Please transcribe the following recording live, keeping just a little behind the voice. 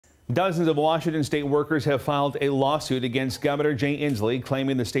Dozens of Washington state workers have filed a lawsuit against Governor Jay Inslee,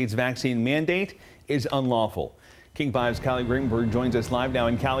 claiming the state's vaccine mandate is unlawful. King 5's Callie Greenberg joins us live now.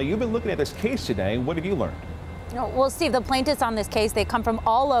 And Callie, you've been looking at this case today. What have you learned? Well, Steve, the plaintiffs on this case, they come from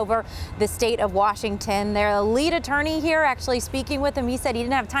all over the state of Washington. Their lead attorney here actually speaking with him. He said he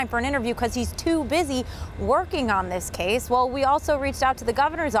didn't have time for an interview because he's too busy working on this case. Well, we also reached out to the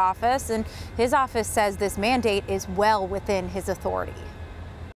governor's office, and his office says this mandate is well within his authority.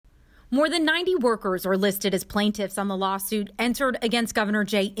 More than 90 workers are listed as plaintiffs on the lawsuit entered against Governor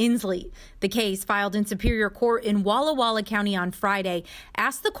Jay Inslee. The case, filed in Superior Court in Walla Walla County on Friday,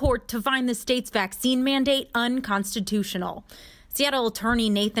 asked the court to find the state's vaccine mandate unconstitutional. Seattle attorney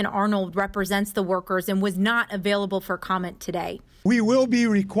Nathan Arnold represents the workers and was not available for comment today. We will be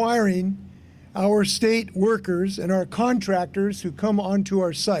requiring our state workers and our contractors who come onto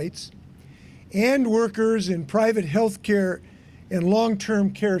our sites and workers in private health care and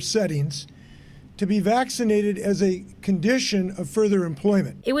long-term care settings to be vaccinated as a condition of further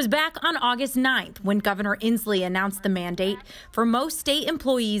employment. It was back on August 9th when Governor Inslee announced the mandate for most state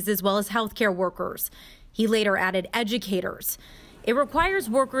employees as well as healthcare workers. He later added educators. It requires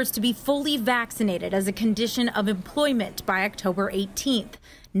workers to be fully vaccinated as a condition of employment by October 18th,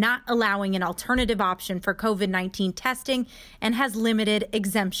 not allowing an alternative option for COVID-19 testing, and has limited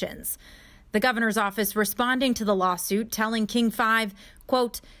exemptions. The governor's office responding to the lawsuit, telling King 5,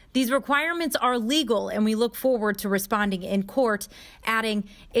 quote, "These requirements are legal and we look forward to responding in court," adding,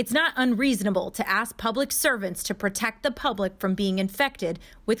 "It's not unreasonable to ask public servants to protect the public from being infected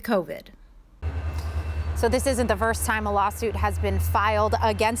with COVID." So this isn't the first time a lawsuit has been filed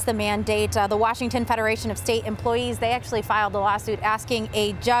against the mandate. The Washington Federation of State Employees, they actually filed a lawsuit asking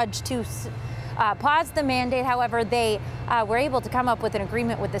a judge to pause the mandate. However, they were able to come up with an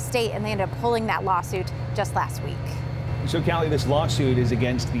agreement with the state, and they ended up pulling that lawsuit just last week. So, Callie, this lawsuit is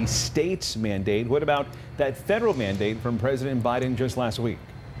against the state's mandate. What about that federal mandate from President Biden just last week?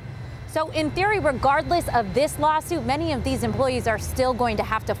 So in theory, regardless of this lawsuit, many of these employees are still going to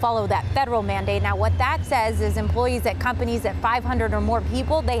have to follow that federal mandate. Now, what that says is employees at companies at 500 or more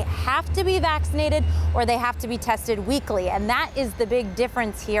people, they have to be vaccinated or they have to be tested weekly. And that is the big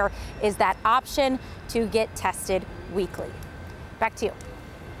difference here, is that option to get tested weekly. Back to you.